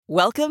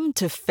Welcome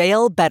to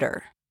Fail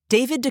Better,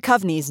 David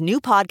Duchovny's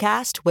new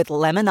podcast with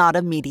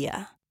Lemonada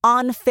Media.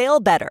 On Fail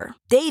Better,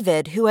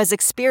 David, who has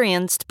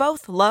experienced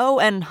both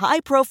low and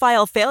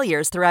high-profile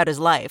failures throughout his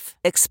life,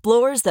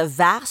 explores the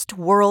vast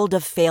world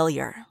of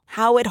failure,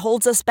 how it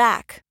holds us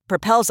back,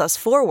 propels us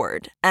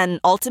forward, and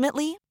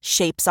ultimately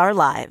shapes our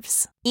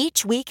lives.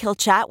 Each week he'll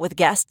chat with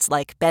guests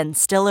like Ben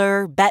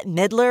Stiller, Bette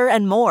Midler,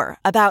 and more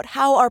about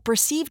how our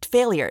perceived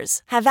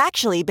failures have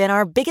actually been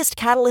our biggest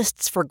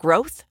catalysts for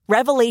growth,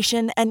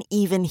 revelation, and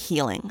even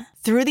healing.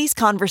 Through these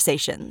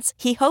conversations,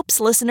 he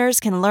hopes listeners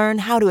can learn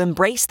how to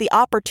embrace the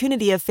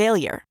opportunity of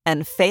failure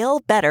and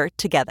fail better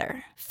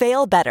together.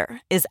 Fail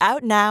Better is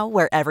out now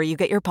wherever you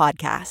get your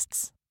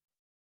podcasts.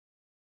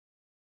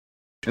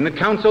 In the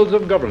councils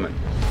of government,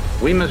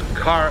 we must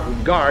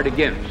guard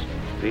against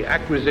the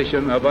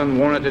acquisition of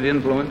unwarranted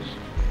influence,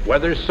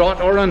 whether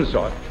sought or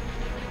unsought,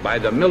 by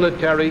the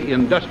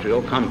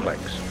military-industrial complex.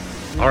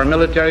 Our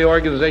military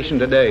organization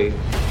today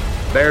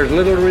bears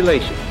little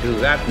relation to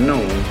that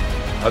known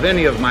of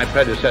any of my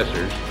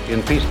predecessors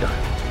in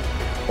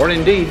peacetime, or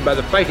indeed by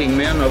the fighting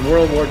men of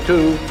World War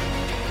II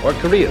or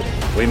Korea.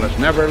 We must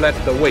never let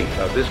the weight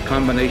of this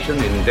combination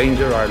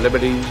endanger our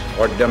liberties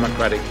or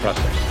democratic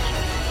processes.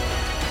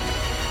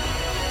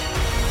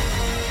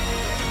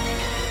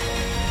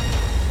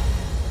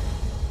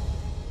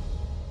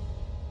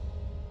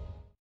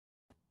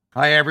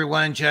 Hi,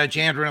 everyone. Judge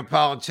Andrew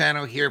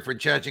Napolitano here for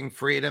Judging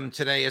Freedom.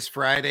 Today is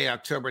Friday,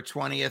 October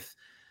 20th,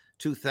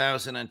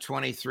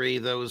 2023.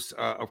 Those,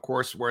 of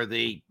course, were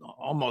the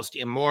almost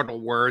immortal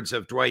words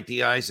of Dwight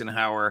D.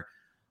 Eisenhower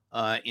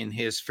in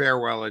his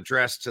farewell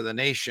address to the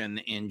nation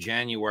in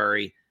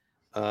January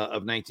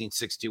of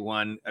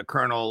 1961.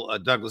 Colonel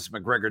Douglas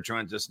Macgregor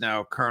joins us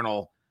now.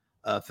 Colonel,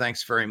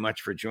 thanks very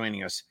much for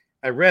joining us.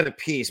 I read a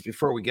piece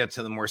before we get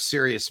to the more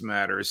serious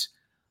matters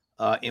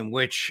in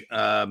which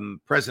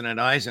President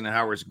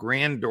Eisenhower's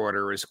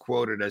granddaughter is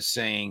quoted as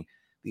saying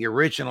the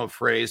original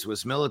phrase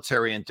was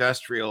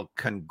military-industrial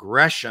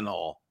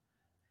congressional,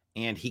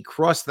 and he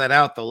crossed that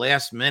out the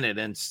last minute,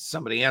 and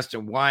somebody asked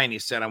him why, and he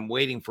said, I'm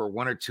waiting for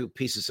one or two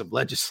pieces of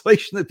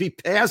legislation to be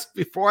passed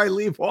before I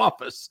leave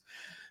office.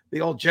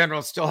 The old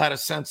general still had a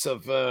sense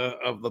of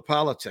the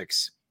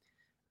politics.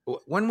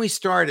 When we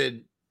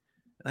started,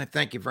 and I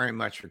thank you very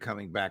much for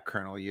coming back,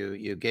 Colonel.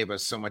 You gave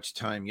us so much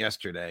time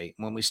yesterday.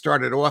 When we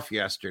started off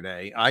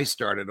yesterday, I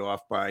started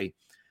off by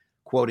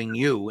quoting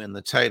you in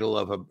the title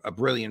of a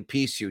brilliant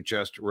piece you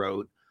just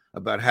wrote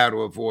about how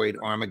to avoid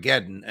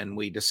Armageddon, and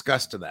we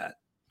discussed that.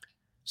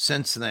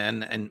 Since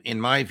then, and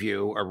in my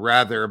view, a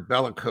rather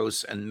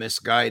bellicose and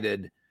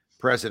misguided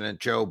President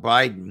Joe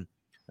Biden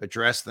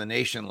addressed the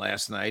nation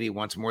last night. He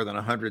wants more than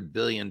 $100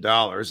 billion,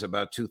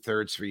 about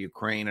 2/3 for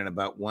Ukraine and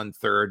about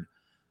 1/3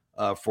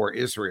 for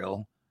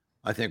Israel.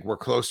 I think we're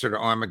closer to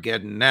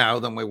Armageddon now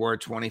than we were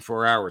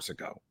 24 hours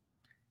ago.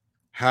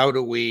 How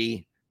do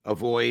we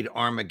avoid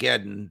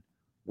Armageddon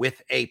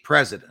with a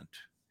president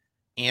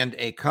and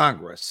a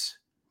Congress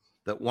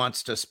that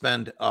wants to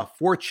spend a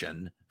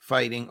fortune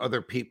fighting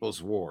other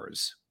people's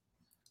wars?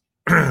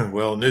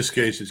 Well, in this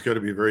case, it's going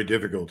to be very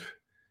difficult.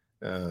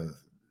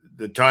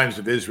 The Times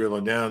of Israel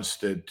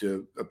announced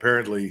that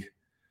apparently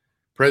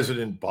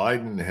President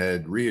Biden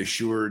had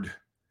reassured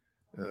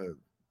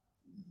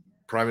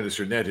Prime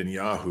Minister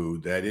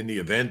Netanyahu that in the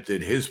event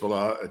that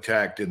Hezbollah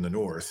attacked in the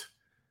north,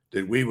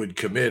 that we would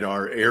commit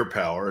our air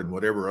power and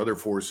whatever other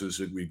forces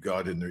that we've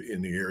got in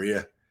the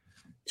area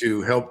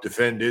to help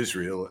defend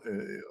Israel,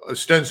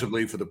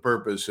 ostensibly for the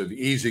purpose of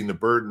easing the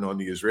burden on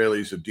the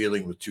Israelis of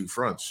dealing with two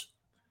fronts.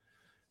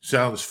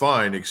 Sounds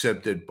fine,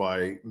 except that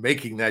by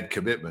making that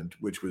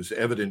commitment, which was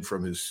evident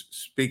from his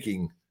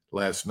speaking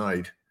last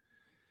night,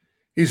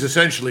 he's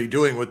essentially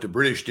doing what the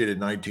British did in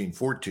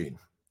 1914.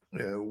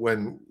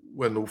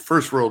 When the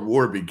First World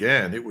War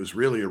began, it was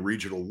really a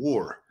regional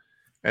war.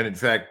 And in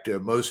fact,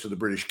 most of the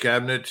British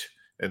cabinet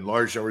and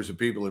large numbers of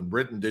people in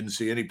Britain didn't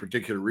see any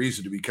particular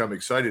reason to become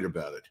excited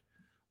about it.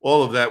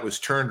 All of that was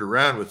turned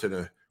around within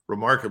a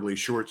remarkably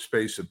short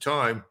space of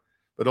time,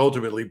 but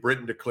ultimately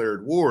Britain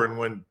declared war. And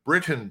when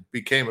Britain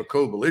became a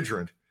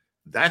co-belligerent,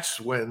 that's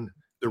when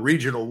the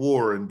regional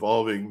war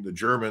involving the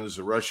Germans,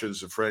 the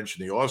Russians, the French,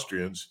 and the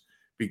Austrians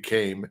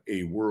became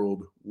a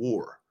world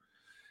war.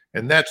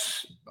 And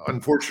that's,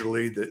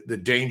 unfortunately, the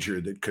danger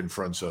that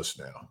confronts us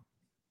now.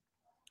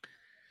 I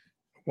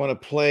want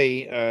to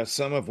play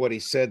some of what he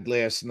said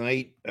last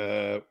night,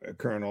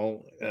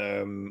 Colonel,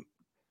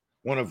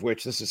 one of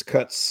which, this is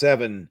cut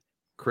 7,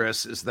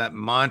 Chris, is that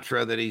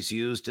mantra that he's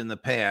used in the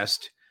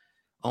past,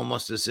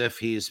 almost as if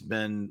he's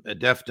been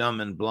deaf,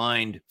 dumb, and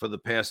blind for the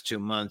past 2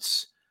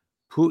 months.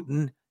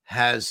 Putin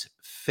has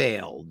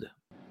failed.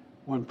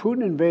 When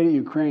Putin invaded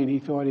Ukraine, he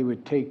thought he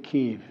would take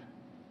Kyiv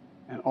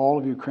and all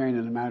of Ukraine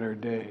in a matter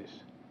of days.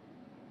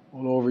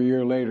 Well, over a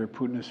year later,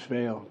 Putin has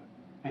failed,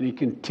 and he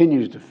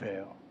continues to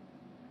fail.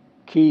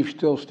 Kyiv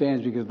still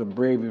stands because of the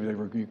bravery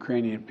of the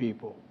Ukrainian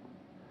people.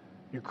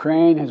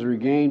 Ukraine has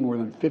regained more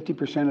than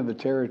 50% of the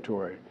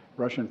territory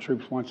Russian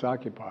troops once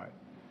occupied,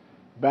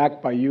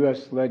 backed by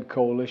U.S.-led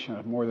coalition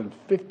of more than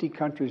 50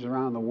 countries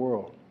around the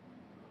world.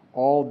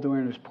 all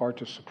doing his part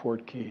to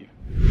support Kyiv.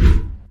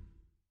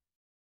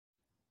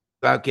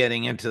 Without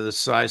getting into the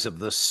size of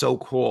the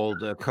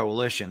so-called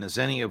coalition, is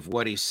any of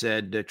what he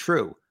said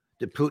true?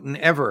 Did Putin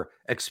ever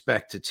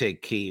expect to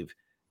take Kyiv?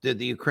 Did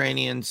the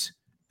Ukrainians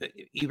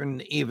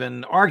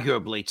even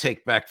arguably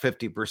take back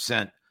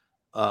 50%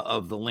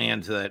 of the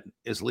land that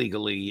is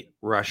legally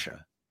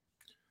Russia?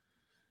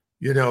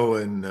 You know,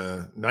 in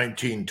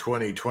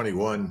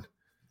 1920-21,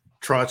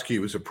 Trotsky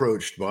was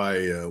approached by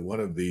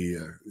one of the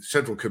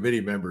Central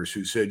Committee members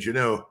who said, you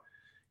know,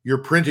 you're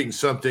printing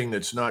something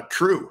that's not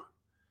true.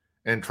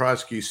 And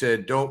Trotsky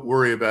said, don't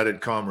worry about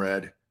it,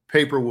 comrade.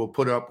 Paper will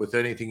put up with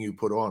anything you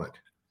put on it.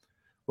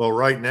 Well,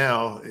 right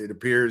now, it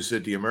appears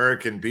that the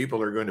American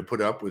people are going to put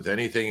up with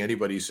anything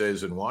anybody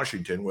says in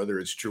Washington, whether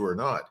it's true or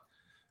not.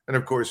 And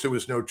of course, there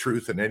was no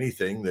truth in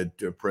anything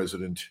that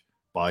President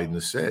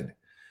Biden said.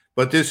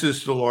 But this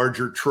is the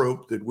larger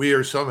trope that we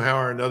are somehow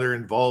or another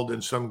involved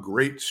in some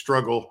great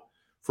struggle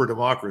for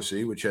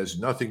democracy, which has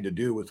nothing to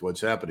do with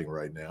what's happening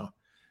right now,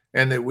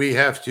 and that we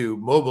have to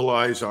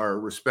mobilize our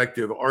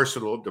respective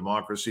arsenal of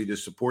democracy to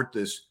support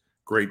this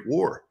great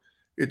war.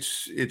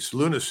 It's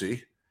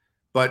lunacy,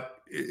 but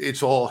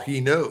it's all he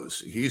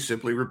knows. He's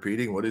simply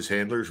repeating what his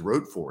handlers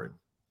wrote for him.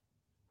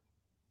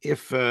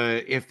 If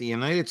the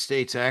United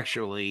States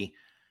actually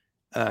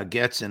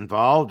gets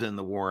involved in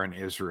the war in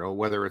Israel,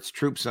 whether it's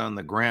troops on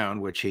the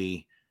ground, which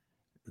he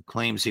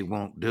claims he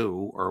won't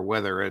do, or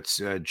whether it's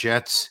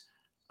jets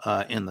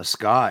in the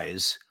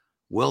skies,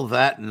 will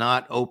that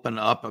not open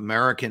up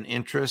American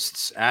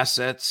interests,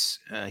 assets,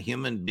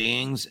 human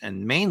beings,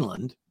 and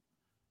mainland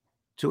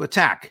to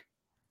attack?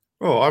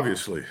 Oh,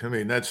 obviously. I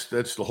mean, that's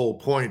the whole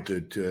point,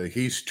 that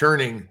he's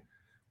turning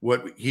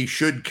what he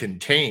should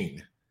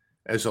contain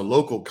as a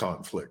local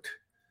conflict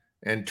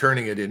and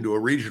turning it into a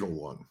regional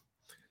one.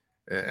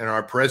 And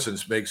our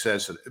presence makes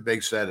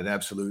that an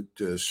absolute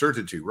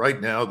certainty. Right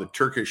now, the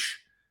Turkish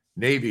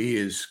Navy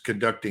is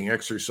conducting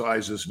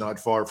exercises not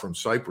far from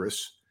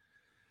Cyprus,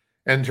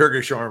 and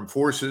Turkish armed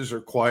forces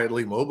are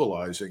quietly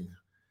mobilizing,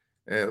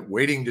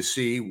 waiting to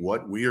see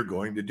what we are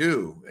going to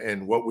do.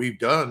 And what we've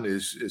done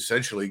is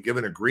essentially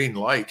given a green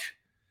light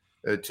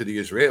to the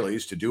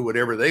Israelis to do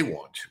whatever they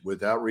want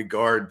without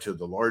regard to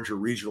the larger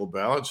regional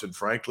balance, and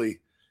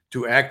frankly,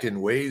 to act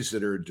in ways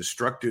that are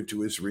destructive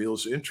to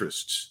Israel's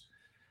interests.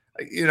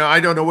 You know, I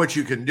don't know what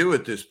you can do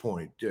at this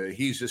point.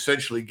 He's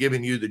essentially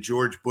giving you the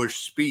George Bush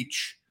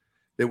speech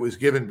that was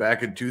given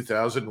back in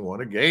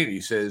 2001. Again, he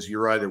says,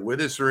 you're either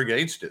with us or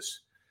against us.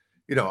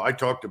 You know, I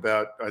talked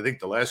about, I think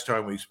the last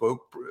time we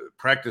spoke,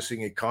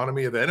 practicing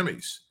economy of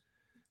enemies.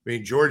 I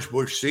mean, George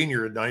Bush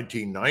Sr. in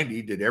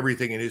 1990 did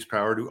everything in his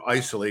power to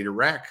isolate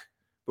Iraq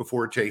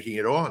before taking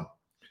it on.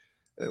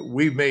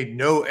 We've made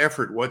no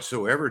effort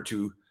whatsoever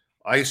to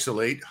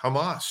isolate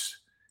Hamas.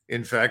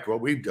 In fact,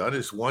 what we've done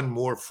is won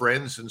more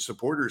friends and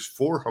supporters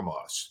for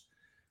Hamas.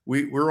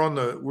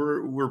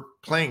 We're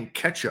playing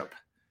catch up,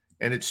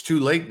 and it's too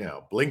late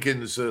now.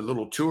 Blinken's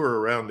little tour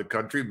around the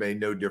country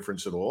made no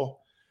difference at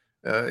all.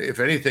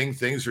 If anything,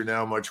 things are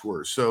now much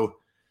worse. So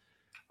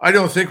I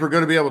don't think we're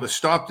going to be able to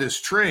stop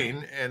this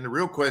train. And the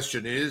real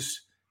question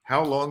is,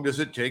 how long does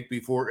it take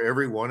before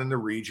everyone in the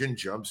region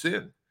jumps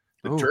in?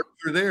 The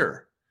Turks are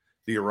there.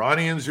 The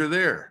Iranians are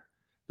there.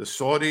 The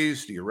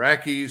Saudis, the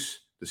Iraqis,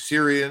 the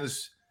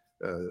Syrians,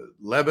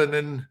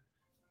 Lebanon,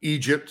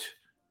 Egypt,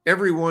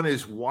 everyone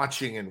is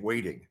watching and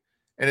waiting.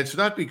 And it's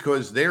not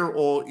because they're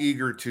all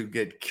eager to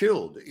get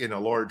killed in a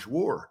large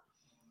war,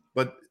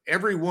 but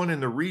everyone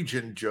in the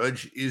region,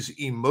 Judge, is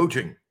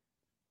emoting.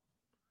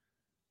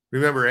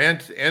 Remember,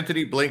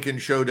 Anthony Blinken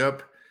showed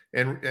up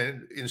and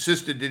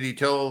insisted, did he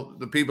tell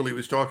the people he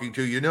was talking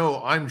to, you know,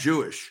 I'm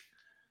Jewish.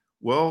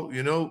 Well,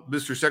 you know,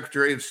 Mr.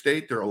 Secretary of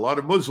State, there are a lot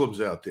of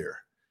Muslims out there,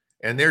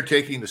 and they're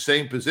taking the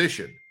same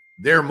position.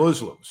 They're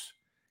Muslims.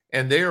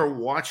 And they are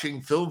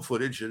watching film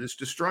footage that is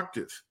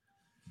destructive.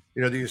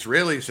 You know, the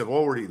Israelis have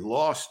already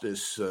lost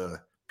this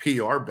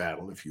PR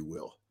battle, if you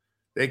will.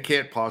 They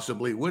can't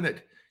possibly win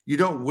it. You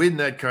don't win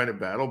that kind of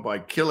battle by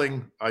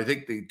killing, I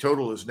think the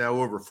total is now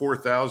over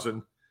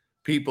 4,000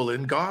 people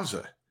in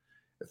Gaza,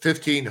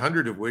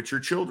 1,500 of which are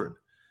children.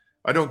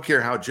 I don't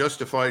care how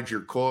justified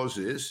your cause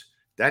is.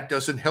 That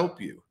doesn't help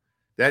you.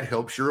 That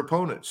helps your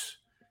opponents.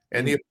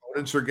 And the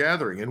opponents are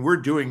gathering, and we're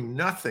doing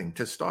nothing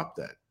to stop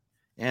that.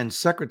 And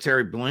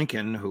Secretary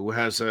Blinken, who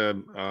has a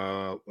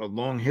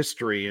long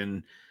history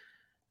in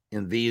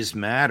these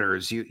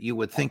matters, you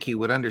would think he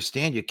would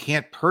understand. You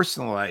can't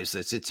personalize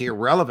this. It's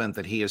irrelevant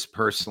that he is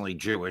personally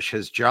Jewish.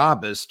 His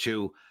job is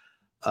to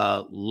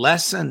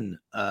lessen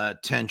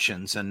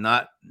tensions and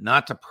not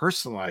to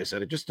personalize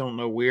it. I just don't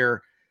know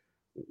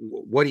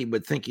what he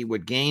would think he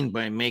would gain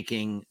by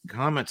making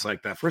comments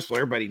like that. First of all,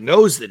 everybody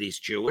knows that he's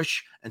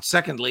Jewish, and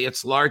secondly,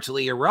 it's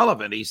largely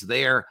irrelevant. He's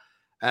there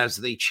as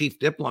the chief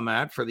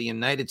diplomat for the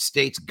United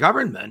States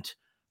government,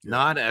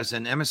 not as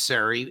an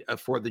emissary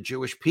for the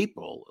Jewish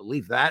people.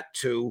 Leave that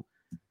to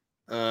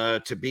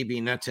Bibi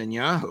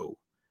Netanyahu.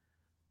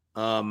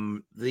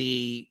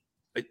 The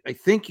I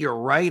think you're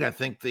right. I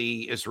think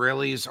the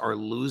Israelis are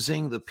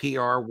losing the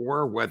PR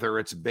war, whether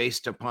it's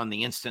based upon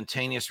the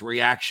instantaneous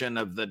reaction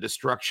of the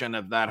destruction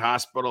of that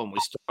hospital, and we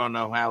still don't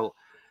know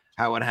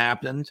how it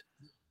happened.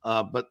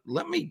 But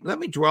let me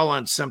dwell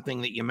on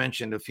something that you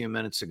mentioned a few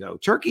minutes ago.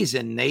 Turkey's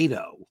in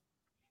NATO.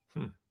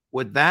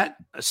 Would that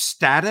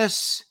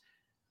status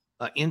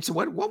into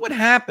what would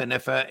happen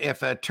if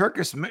a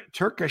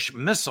Turkish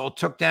missile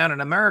took down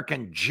an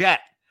American jet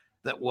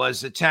that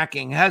was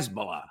attacking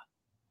Hezbollah?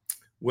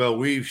 Well,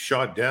 we've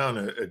shot down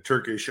a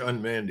Turkish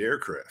unmanned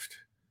aircraft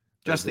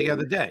just the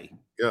other day.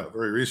 Yeah,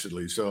 very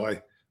recently. So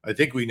I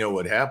think we know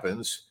what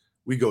happens.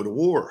 We go to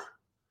war.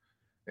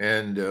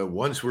 And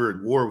once we're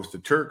at war with the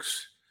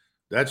Turks,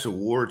 that's a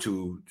war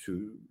to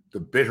the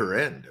bitter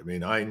end. I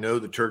mean, I know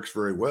the Turks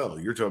very well.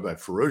 You're talking about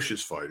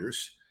ferocious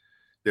fighters.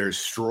 There's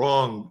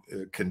strong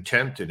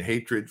contempt and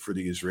hatred for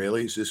the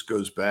Israelis. This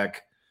goes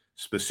back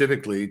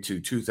specifically to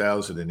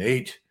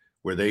 2008,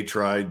 where they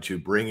tried to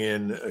bring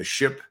in a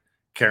ship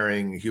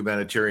carrying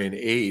humanitarian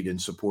aid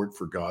and support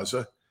for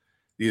Gaza.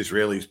 The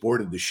Israelis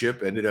boarded the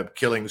ship, ended up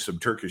killing some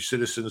Turkish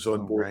citizens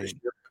on board the ship.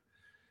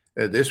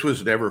 This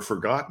was never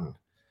forgotten.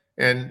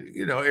 And,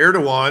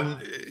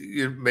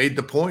 Erdogan made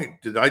the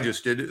point that I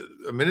just did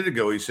a minute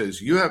ago. He says,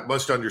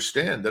 must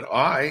understand that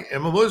I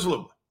am a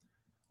Muslim.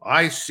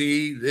 I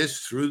see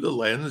this through the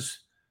lens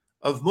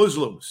of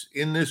Muslims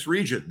in this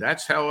region.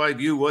 That's how I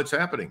view what's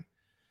happening.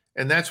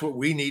 And that's what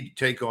we need to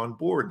take on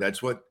board.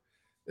 That's what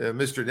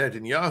Mr.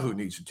 Netanyahu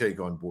needs to take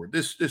on board.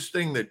 This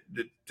thing that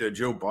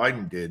Joe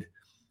Biden did,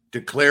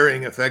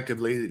 declaring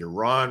effectively that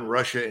Iran,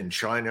 Russia, and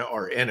China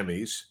are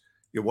enemies,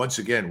 once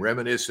again,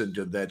 reminiscent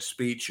of that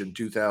speech in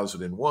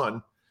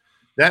 2001,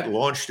 that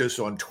launched us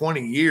on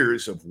 20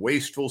 years of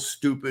wasteful,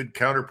 stupid,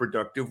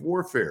 counterproductive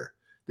warfare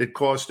that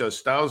cost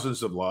us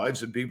thousands of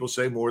lives, and people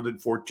say more than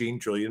 $14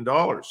 trillion.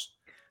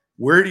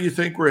 Where do you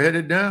think we're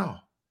headed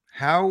now?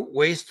 How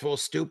wasteful,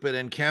 stupid,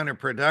 and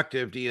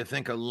counterproductive do you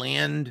think a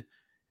land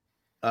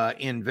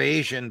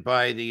invasion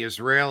by the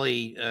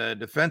Israeli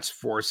defense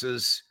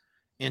forces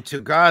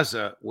into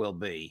Gaza will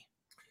be?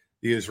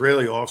 The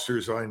Israeli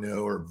officers I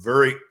know are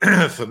very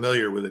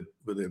familiar with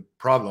the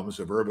problems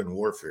of urban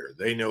warfare.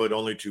 They know it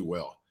only too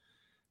well.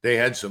 They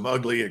had some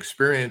ugly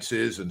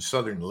experiences in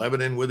southern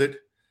Lebanon with it.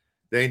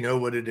 They know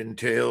what it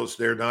entails.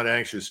 They're not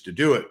anxious to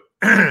do it.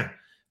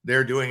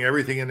 They're doing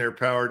everything in their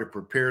power to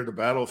prepare the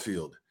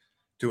battlefield,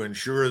 to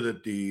ensure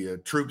that the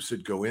troops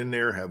that go in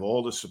there have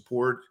all the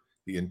support,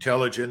 the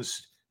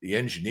intelligence, the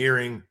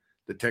engineering,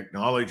 the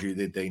technology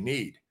that they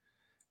need.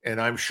 And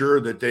I'm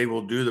sure that they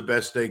will do the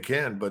best they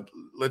can. But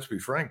let's be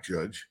frank,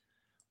 Judge,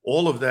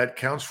 all of that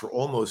counts for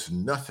almost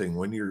nothing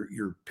when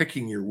you're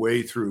picking your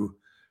way through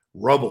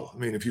rubble. I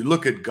mean, if you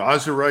look at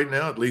Gaza right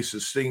now, at least the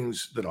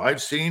things that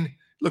I've seen, it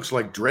looks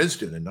like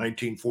Dresden in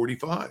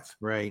 1945.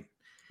 Right.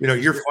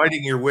 You're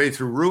fighting your way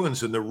through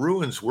ruins, and the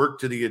ruins work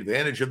to the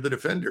advantage of the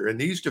defender. And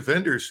these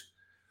defenders,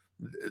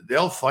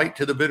 they'll fight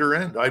to the bitter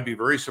end. I'd be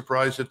very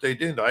surprised if they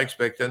didn't. I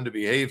expect them to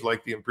behave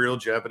like the Imperial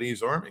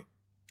Japanese Army.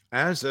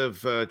 As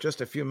of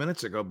just a few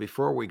minutes ago,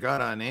 before we got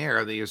on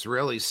air, the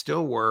Israelis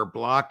still were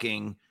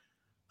blocking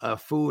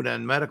food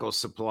and medical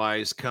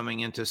supplies coming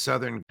into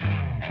southern.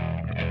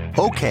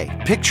 Okay,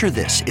 picture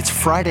this. It's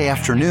Friday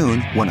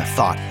afternoon when a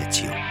thought hits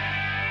you.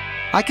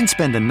 I can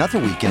spend another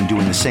weekend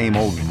doing the same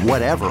old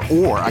whatever,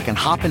 or I can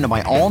hop into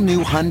my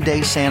all-new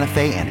Hyundai Santa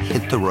Fe and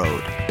hit the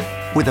road.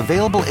 With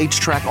available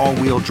H-Track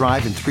all-wheel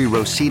drive and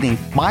 3-row seating,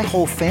 my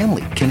whole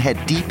family can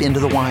head deep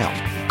into the wild.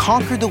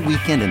 Conquer the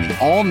weekend in the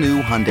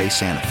all-new Hyundai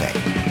Santa Fe.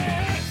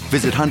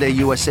 Visit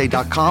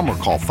HyundaiUSA.com or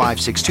call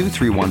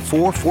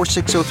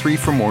 562-314-4603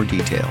 for more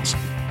details.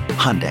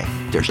 Hyundai,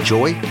 there's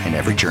joy in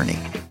every journey.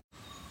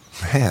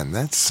 Man,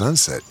 that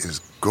sunset is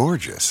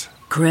gorgeous.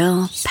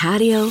 Grill,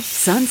 patio,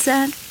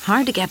 sunset.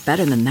 Hard to get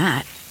better than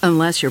that.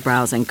 Unless you're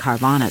browsing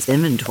Carvana's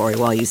inventory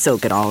while you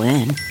soak it all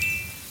in.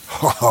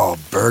 Oh,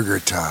 burger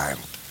time.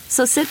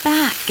 So sit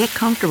back, get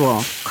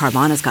comfortable.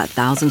 Carvana's got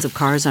thousands of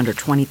cars under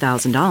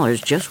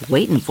 $20,000 just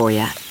waiting for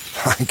you.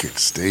 I could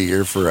stay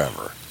here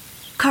forever.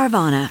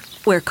 Carvana,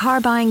 where car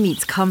buying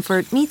meets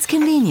comfort, meets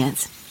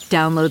convenience.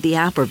 Download the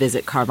app or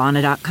visit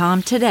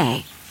Carvana.com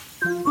today.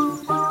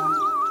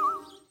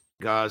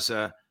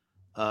 Gaza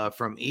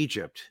from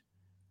Egypt.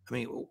 I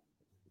mean,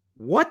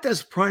 what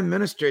does Prime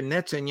Minister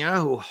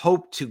Netanyahu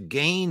hope to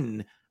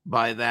gain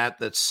by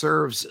that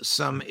serves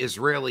some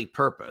Israeli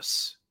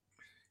purpose?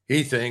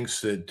 He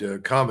thinks that a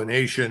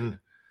combination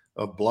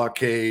of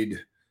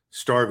blockade,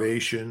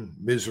 starvation,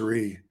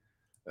 misery,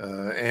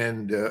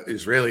 and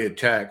Israeli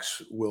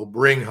attacks will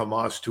bring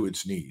Hamas to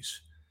its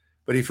knees.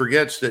 But he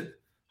forgets that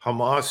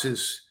Hamas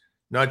is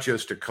not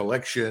just a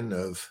collection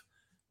of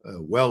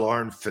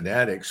well-armed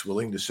fanatics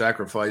willing to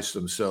sacrifice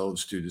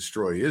themselves to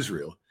destroy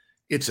Israel.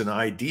 It's an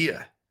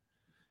idea.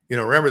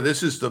 Remember,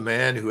 this is the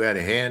man who had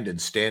a hand in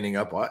standing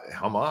up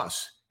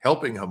Hamas,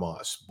 helping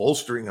Hamas,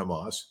 bolstering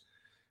Hamas,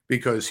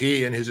 because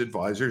he and his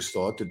advisors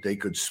thought that they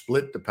could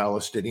split the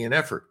Palestinian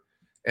effort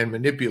and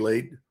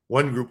manipulate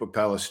one group of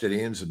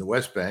Palestinians in the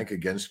West Bank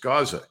against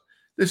Gaza.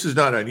 This is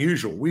not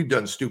unusual. We've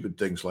done stupid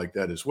things like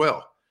that as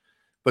well.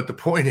 But the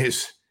point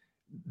is,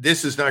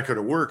 this is not going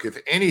to work. If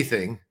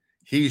anything,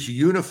 he's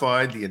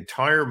unified the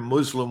entire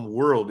Muslim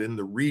world in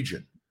the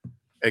region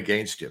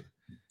against him.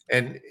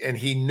 And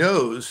he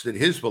knows that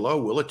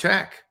Hezbollah will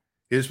attack.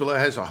 Hezbollah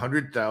has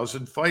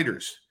 100,000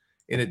 fighters.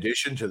 In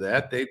addition to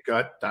that, they've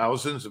got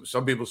thousands of,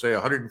 some people say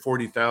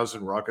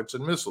 140,000 rockets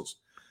and missiles,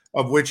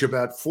 of which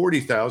about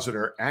 40,000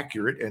 are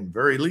accurate and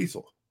very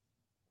lethal.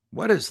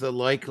 What is the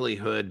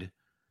likelihood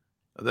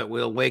that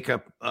we'll wake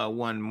up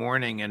one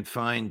morning and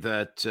find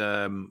that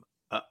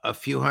a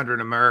few hundred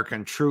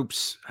American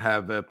troops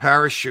have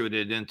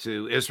parachuted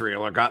into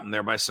Israel or gotten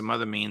there by some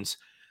other means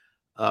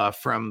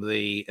from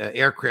the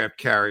aircraft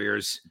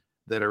carriers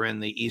that are in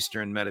the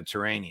Eastern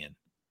Mediterranean?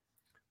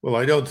 Well,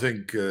 I don't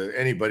think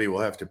anybody will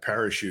have to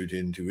parachute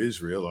into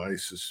Israel. I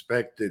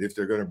suspect that if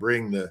they're going to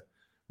bring the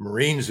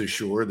Marines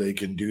ashore, they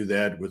can do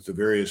that with the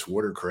various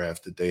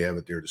watercraft that they have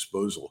at their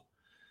disposal.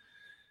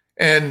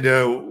 And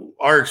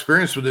our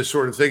experience with this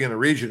sort of thing in the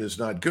region is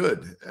not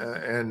good.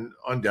 And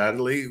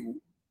undoubtedly,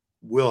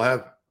 we'll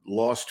have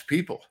lost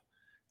people.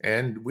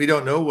 And we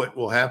don't know what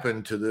will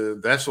happen to the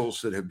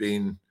vessels that have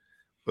been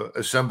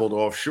assembled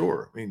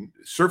offshore. I mean,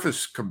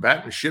 surface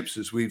combatant ships,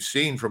 as we've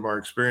seen from our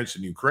experience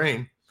in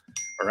Ukraine,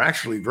 are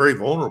actually very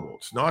vulnerable.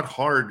 It's not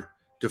hard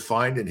to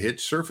find and hit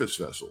surface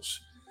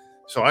vessels.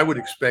 So I would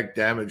expect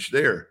damage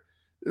there.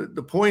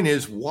 The point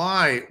is,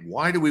 why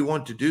do we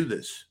want to do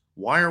this?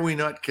 Why are we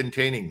not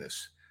containing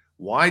this?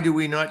 Why do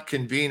we not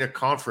convene a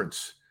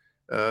conference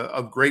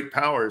of great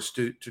powers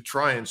to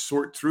try and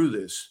sort through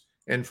this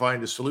and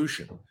find a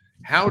solution?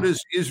 How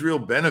does Israel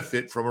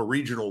benefit from a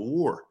regional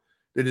war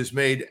that is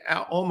made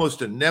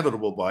almost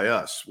inevitable by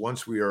us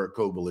once we are a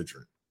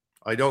co-belligerent?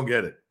 I don't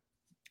get it.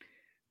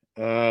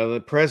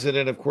 The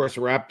president, of course,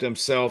 wrapped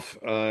himself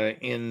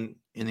in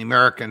the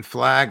American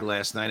flag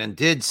last night and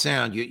did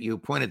sound, you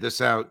pointed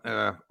this out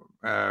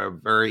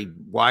very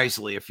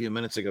wisely a few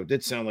minutes ago,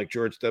 did sound like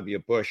George W.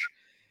 Bush.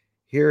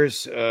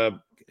 Here's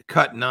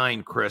cut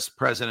 9, Chris.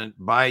 President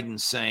Biden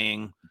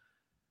saying,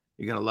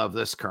 you're going to love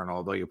this, Colonel,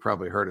 although you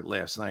probably heard it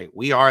last night,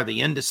 "We are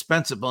the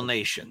indispensable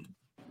nation."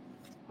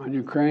 On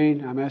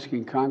Ukraine, I'm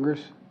asking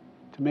Congress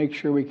to make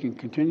sure we can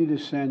continue to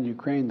send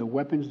Ukraine the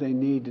weapons they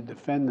need to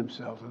defend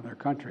themselves and their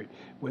country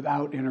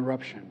without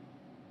interruption,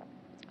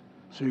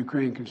 so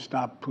Ukraine can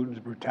stop Putin's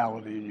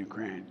brutality in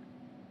Ukraine.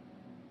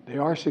 They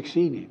are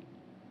succeeding,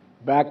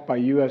 backed by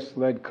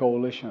U.S.-led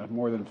coalition of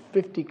more than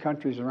 50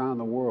 countries around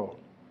the world,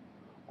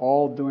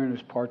 all doing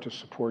its part to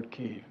support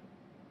Kyiv.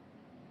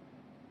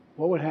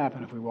 What would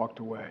happen if we walked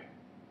away?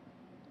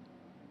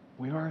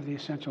 We are the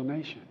essential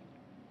nation.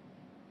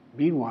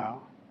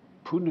 Meanwhile,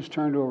 Putin has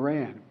turned to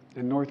Iran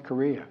and North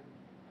Korea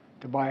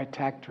to buy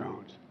attack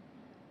drones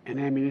and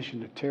ammunition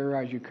to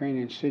terrorize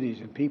Ukrainian cities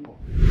and people.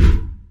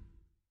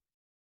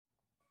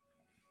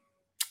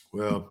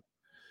 Well,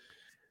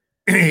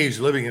 he's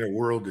living in a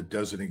world that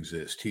doesn't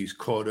exist. He's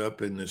caught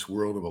up in this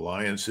world of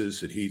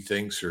alliances that he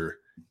thinks are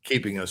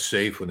keeping us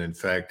safe, when in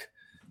fact,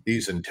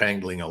 these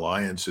entangling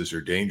alliances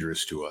are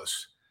dangerous to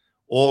us.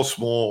 All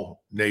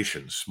small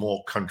nations,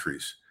 small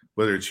countries,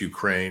 whether it's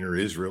Ukraine or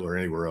Israel or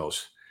anywhere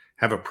else,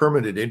 have a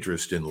permanent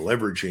interest in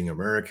leveraging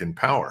American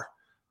power,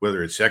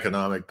 whether it's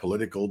economic,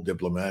 political,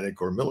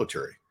 diplomatic, or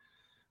military.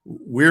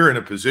 We're in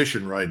a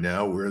position right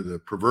now where the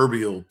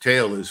proverbial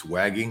tail is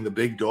wagging the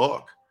big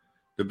dog.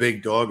 The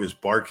big dog is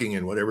barking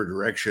in whatever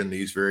direction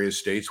these various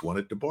states want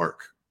it to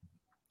bark.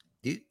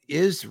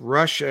 Is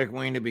Russia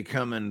going to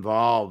become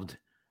involved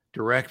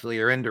directly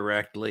or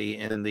indirectly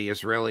in the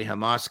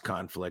Israeli-Hamas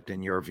conflict,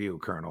 in your view,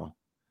 Colonel?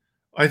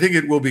 I think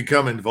it will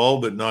become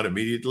involved, but not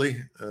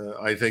immediately.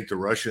 I think the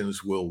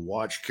Russians will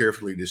watch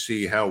carefully to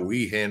see how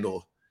we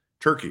handle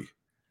Turkey.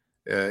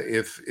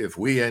 If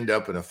we end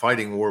up in a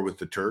fighting war with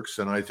the Turks,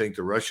 then I think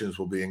the Russians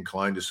will be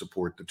inclined to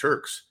support the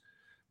Turks.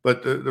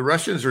 But the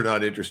Russians are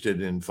not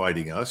interested in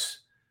fighting us.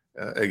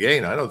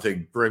 Again, I don't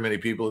think very many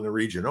people in the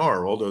region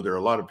are, although there are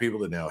a lot of people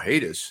that now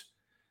hate us.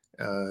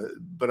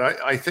 But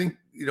I think,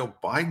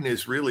 Biden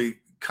is really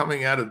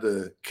coming out of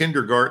the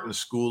kindergarten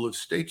school of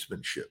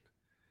statesmanship.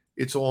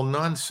 It's all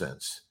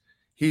nonsense.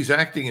 He's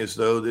acting as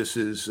though this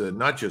is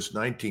not just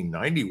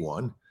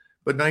 1991,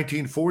 but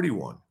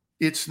 1941.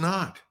 It's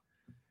not.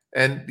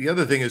 And the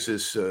other thing is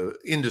this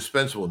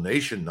indispensable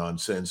nation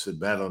nonsense that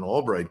Madeleine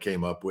Albright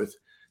came up with,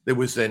 that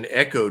was then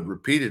echoed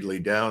repeatedly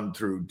down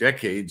through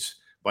decades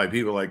by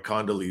people like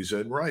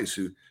Condoleezza and Rice,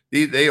 who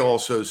they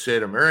also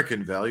said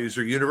American values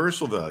are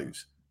universal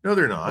values. No,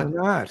 they're not.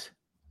 They're not.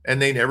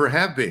 And they never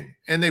have been.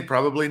 And they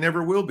probably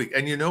never will be.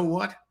 And you know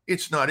what?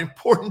 It's not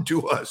important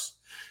to us.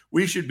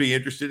 We should be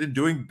interested in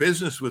doing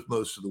business with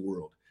most of the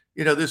world.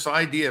 This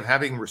idea of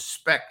having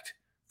respect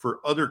for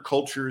other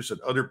cultures and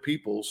other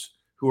peoples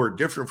who are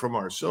different from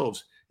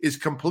ourselves is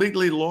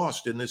completely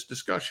lost in this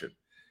discussion.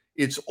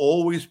 It's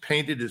always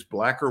painted as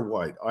black or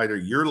white. Either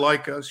you're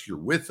like us, you're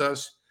with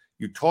us,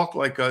 you talk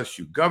like us,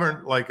 you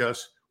govern like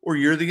us, or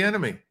you're the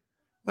enemy.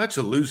 That's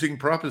a losing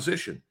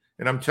proposition.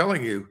 And I'm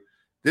telling you,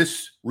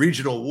 this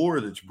regional war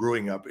that's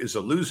brewing up is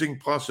a losing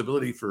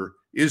possibility for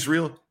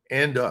Israel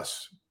and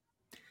us.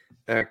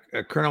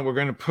 Colonel, we're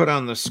going to put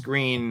on the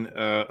screen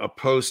a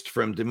post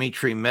from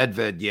Dmitry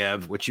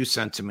Medvedev, which you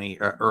sent to me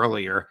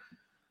earlier.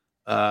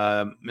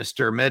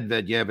 Mr.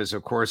 Medvedev is,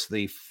 of course,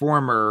 the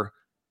former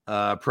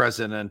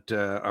president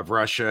of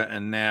Russia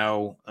and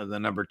now the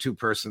number 2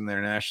 person in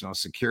their National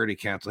Security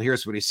Council.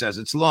 Here's what he says.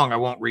 It's long. I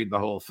won't read the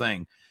whole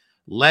thing.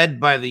 Led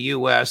by the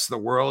U.S., the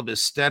world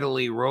is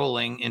steadily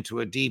rolling into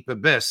a deep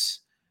abyss.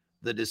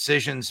 The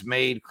decisions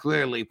made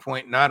clearly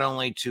point not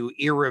only to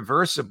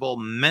irreversible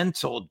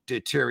mental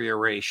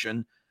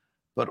deterioration,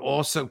 but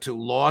also to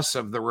loss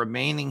of the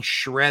remaining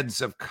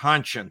shreds of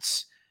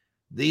conscience.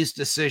 These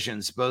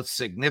decisions, both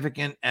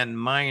significant and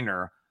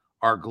minor,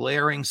 are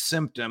glaring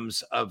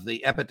symptoms of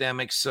the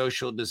epidemic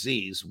social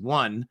disease.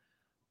 1,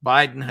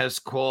 Biden has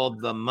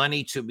called the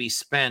money to be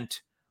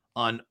spent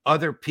on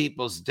other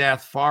people's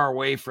death far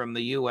away from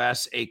the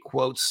U.S. a,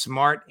 quote,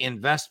 smart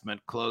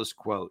investment, close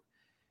quote.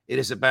 It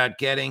is about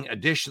getting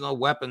additional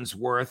weapons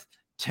worth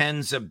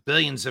tens of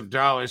billions of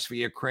dollars for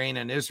Ukraine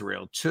and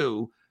Israel.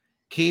 2,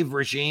 Kyiv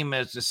regime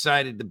has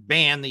decided to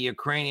ban the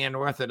Ukrainian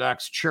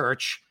Orthodox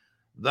Church,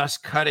 thus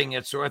cutting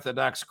its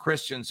Orthodox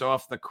Christians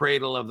off the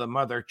cradle of the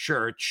Mother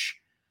Church.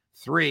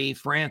 3,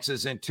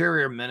 France's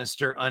interior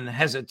minister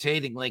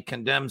unhesitatingly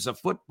condemns a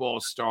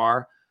football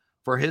star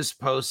for his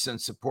posts in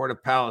support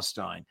of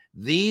Palestine.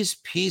 These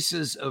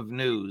pieces of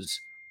news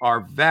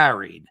are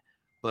varied,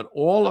 but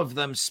all of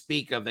them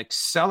speak of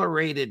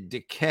accelerated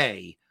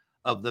decay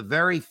of the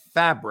very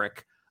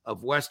fabric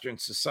of Western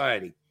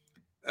society.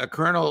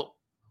 Colonel,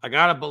 I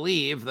got to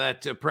believe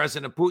that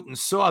President Putin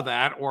saw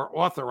that or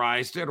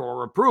authorized it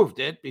or approved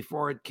it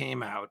before it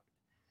came out.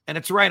 And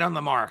it's right on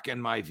the mark,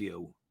 in my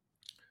view.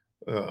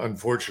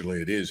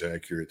 Unfortunately, it is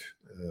accurate.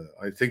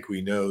 I think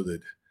we know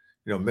that,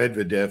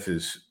 Medvedev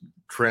has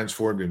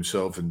transformed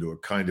himself into a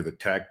kind of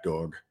attack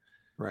dog.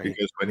 Right.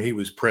 Because when he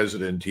was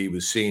president, he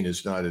was seen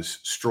as not as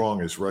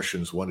strong as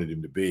Russians wanted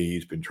him to be.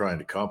 He's been trying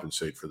to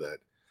compensate for that.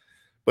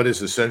 But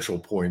his essential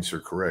points are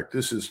correct.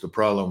 This is the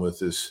problem with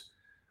this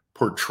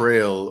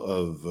portrayal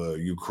of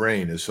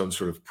Ukraine as some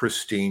sort of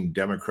pristine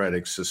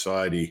democratic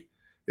society.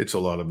 It's a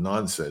lot of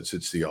nonsense.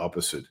 It's the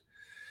opposite.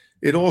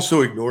 It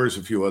also ignores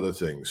a few other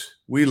things.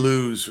 We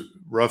lose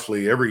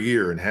roughly every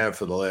year and have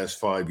for the last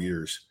 5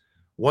 years,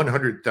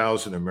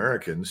 100,000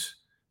 Americans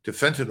to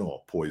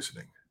fentanyl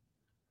poisoning.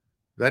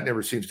 That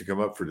never seems to come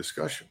up for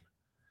discussion.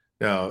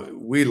 Now,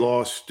 we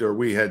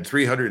had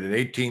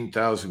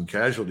 318,000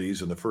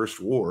 casualties in the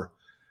first war,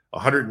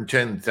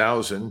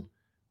 110,000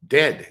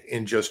 dead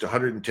in just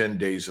 110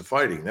 days of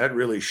fighting. That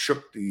really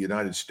shook the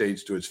United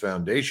States to its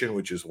foundation,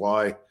 which is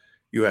why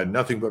you had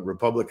nothing but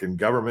Republican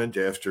government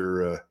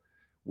after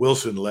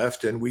Wilson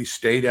left, and we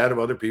stayed out of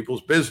other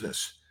people's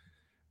business.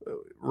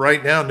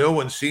 Right now, no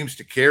one seems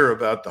to care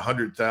about the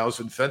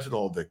 100,000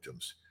 fentanyl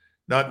victims.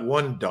 Not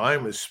one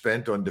dime is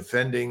spent on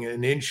defending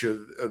an inch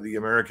of the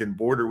American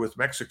border with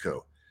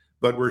Mexico,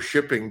 but we're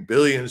shipping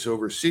billions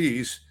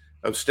overseas,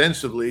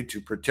 ostensibly to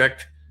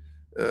protect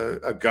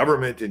a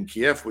government in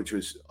Kiev, which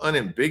was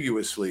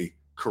unambiguously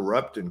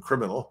corrupt and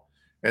criminal.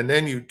 And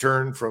then you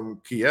turn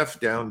from Kiev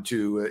down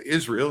to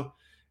Israel,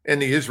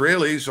 and the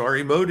Israelis are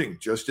emoting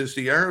just as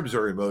the Arabs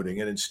are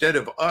emoting. And instead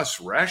of us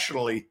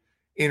rationally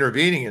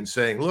intervening and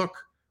saying, look,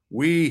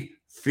 we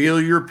feel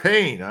your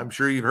pain. I'm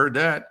sure you've heard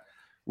that.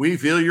 We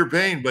feel your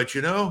pain, but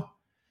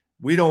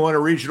we don't want a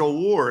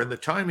regional war. And the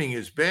timing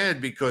is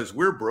bad because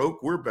we're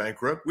broke, we're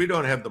bankrupt, we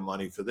don't have the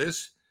money for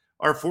this.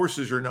 Our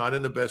forces are not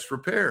in the best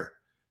repair.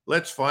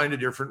 Let's find a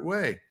different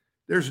way.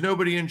 There's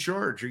nobody in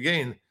charge.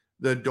 Again,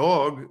 the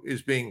dog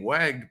is being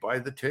wagged by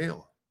the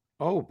tail.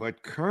 Oh,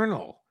 but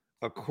Colonel,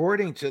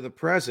 according to the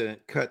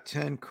president, cut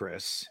 10,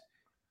 Chris,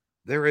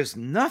 there is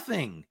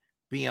nothing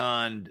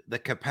beyond the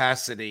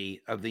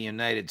capacity of the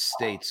United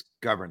States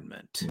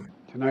government.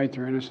 Tonight,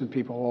 there are innocent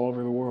people all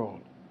over the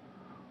world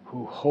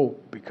who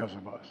hope because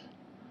of us,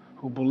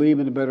 who believe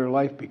in a better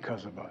life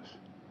because of us,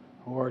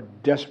 who are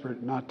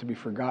desperate not to be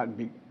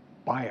forgotten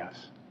by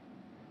us,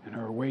 and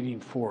are waiting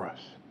for us.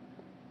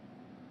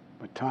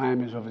 But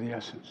time is of the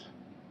essence.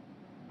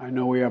 I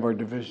know we have our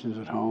divisions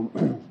at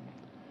home.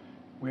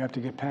 We have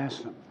to get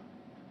past them.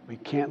 We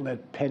can't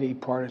let petty,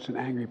 partisan,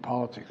 angry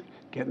politics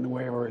get in the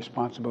way of our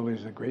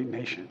responsibilities as a great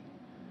nation.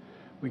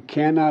 We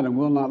cannot and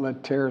will not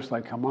let terrorists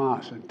like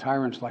Hamas and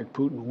tyrants like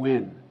Putin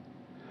win.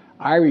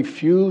 I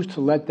refuse to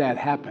let that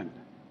happen.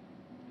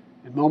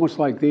 In moments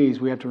like these,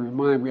 we have to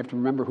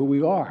remember who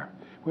we are.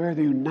 We are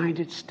the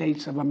United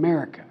States of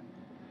America.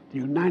 The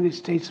United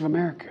States of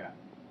America.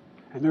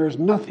 And there is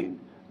nothing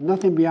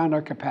beyond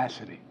our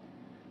capacity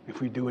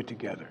if we do it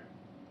together.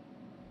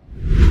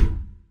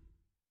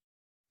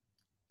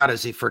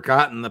 Has he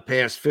forgotten the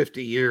past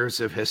 50 years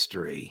of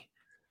history?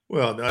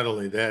 Well, not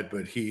only that,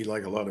 but he,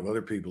 like a lot of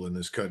other people in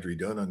this country,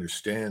 don't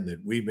understand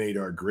that we made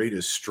our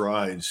greatest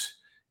strides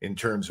in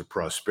terms of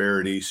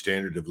prosperity,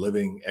 standard of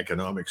living,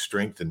 economic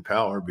strength, and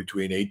power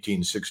between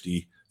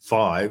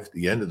 1865,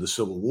 the end of the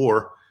Civil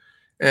War,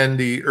 and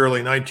the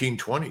early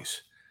 1920s.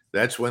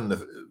 That's when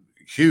the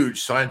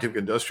huge scientific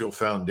industrial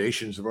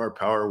foundations of our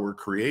power were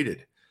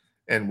created.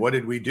 And what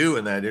did we do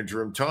in that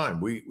interim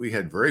time? We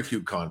had very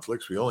few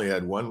conflicts. We only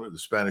had one with the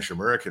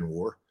Spanish-American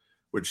War,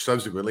 which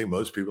subsequently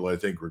most people, I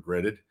think,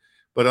 regretted.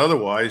 But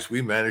otherwise,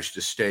 we managed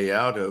to stay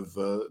out of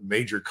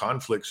major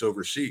conflicts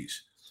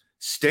overseas.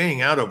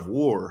 Staying out of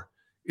war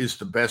is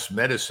the best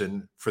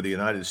medicine for the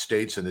United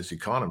States and its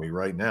economy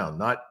right now,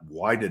 not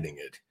widening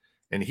it.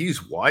 And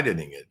he's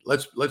widening it.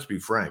 Let's be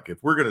frank.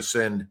 If we're going to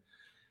send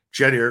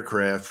jet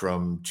aircraft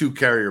from 2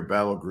 carrier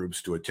battle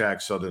groups to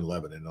attack southern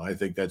Lebanon, I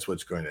think that's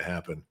what's going to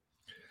happen.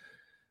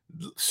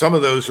 Some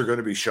of those are going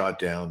to be shot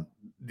down.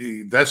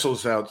 The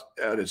vessels out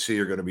at sea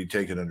are going to be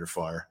taken under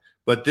fire.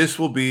 But this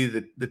will be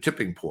the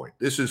tipping point.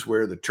 This is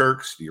where the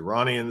Turks, the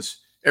Iranians,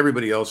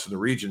 everybody else in the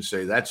region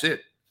say, that's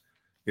it.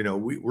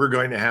 We're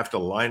going to have to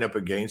line up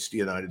against the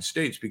United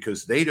States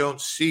because they don't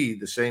see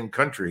the same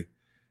country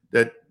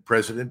that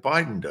President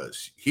Biden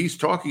does. He's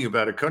talking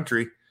about a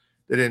country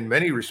that in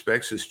many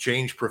respects has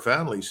changed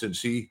profoundly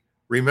since he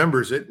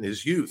remembers it in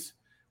his youth.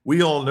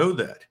 We all know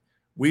that.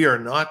 We are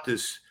not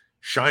this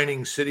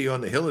shining city on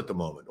the hill at the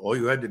moment. All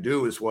you had to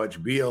do is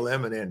watch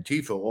BLM and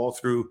Antifa all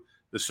through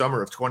the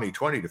summer of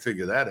 2020 to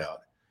figure that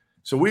out.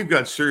 So we've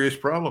got serious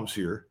problems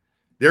here.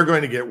 They're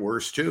going to get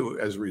worse too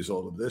as a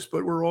result of this,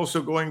 but we're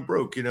also going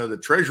broke.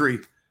 The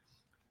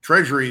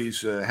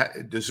treasuries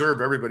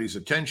deserve everybody's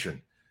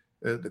attention.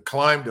 The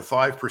climb to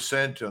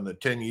 5% on the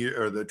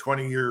 10-year or the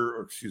 20-year,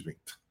 or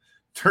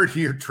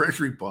 30-year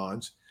treasury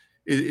bonds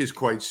is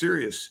quite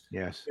serious.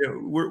 Yes.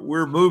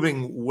 We're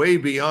moving way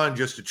beyond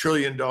just $1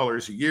 trillion a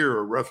year,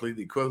 or roughly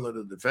the equivalent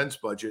of the defense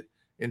budget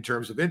in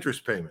terms of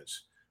interest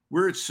payments.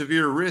 We're at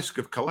severe risk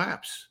of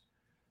collapse.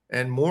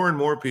 And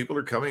more people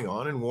are coming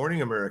on and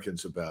warning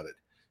Americans about it.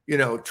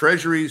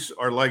 Treasuries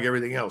are like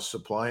everything else,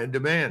 supply and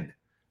demand.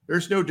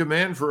 There's no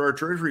demand for our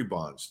treasury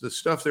bonds. The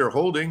stuff they're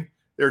holding,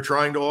 they're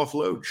trying to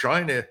offload.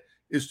 China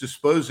is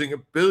disposing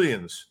of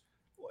billions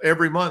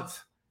every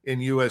month in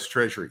U.S.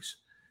 treasuries.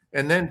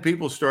 And then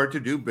people start to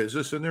do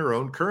business in their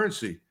own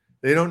currency.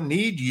 They don't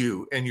need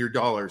you and your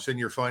dollars and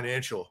your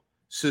financial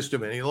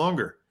system any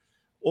longer.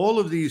 All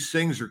of these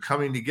things are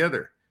coming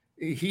together.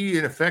 He,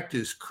 in effect,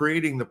 is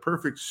creating the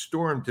perfect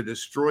storm to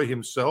destroy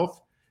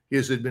himself,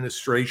 his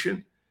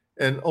administration,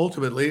 and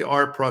ultimately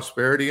our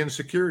prosperity and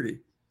security.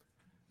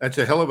 That's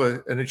a hell of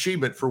an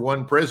achievement for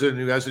one president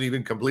who hasn't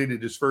even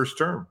completed his first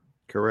term.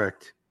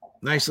 Correct.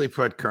 Nicely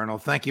put, Colonel.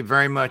 Thank you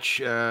very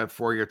much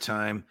for your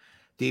time.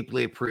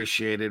 Deeply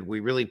appreciated.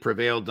 We really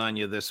prevailed on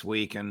you this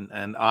week, and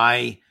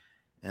I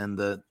and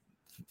the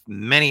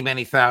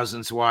many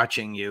thousands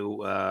watching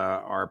you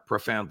are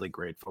profoundly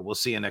grateful. We'll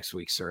see you next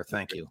week, sir.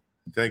 Thank you.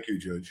 Thank you,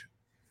 Judge.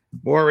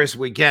 More as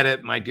we get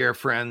it, my dear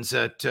friends,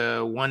 at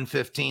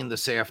 1:15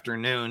 this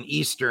afternoon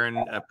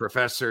Eastern,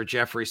 Professor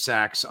Jeffrey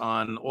Sachs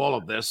on all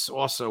of this,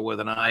 also with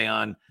an eye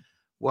on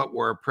what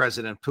were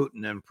President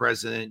Putin and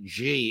President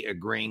Xi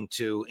agreeing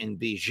to in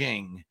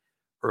Beijing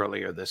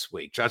earlier this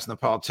week. Judge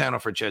Napolitano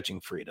for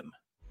Judging Freedom.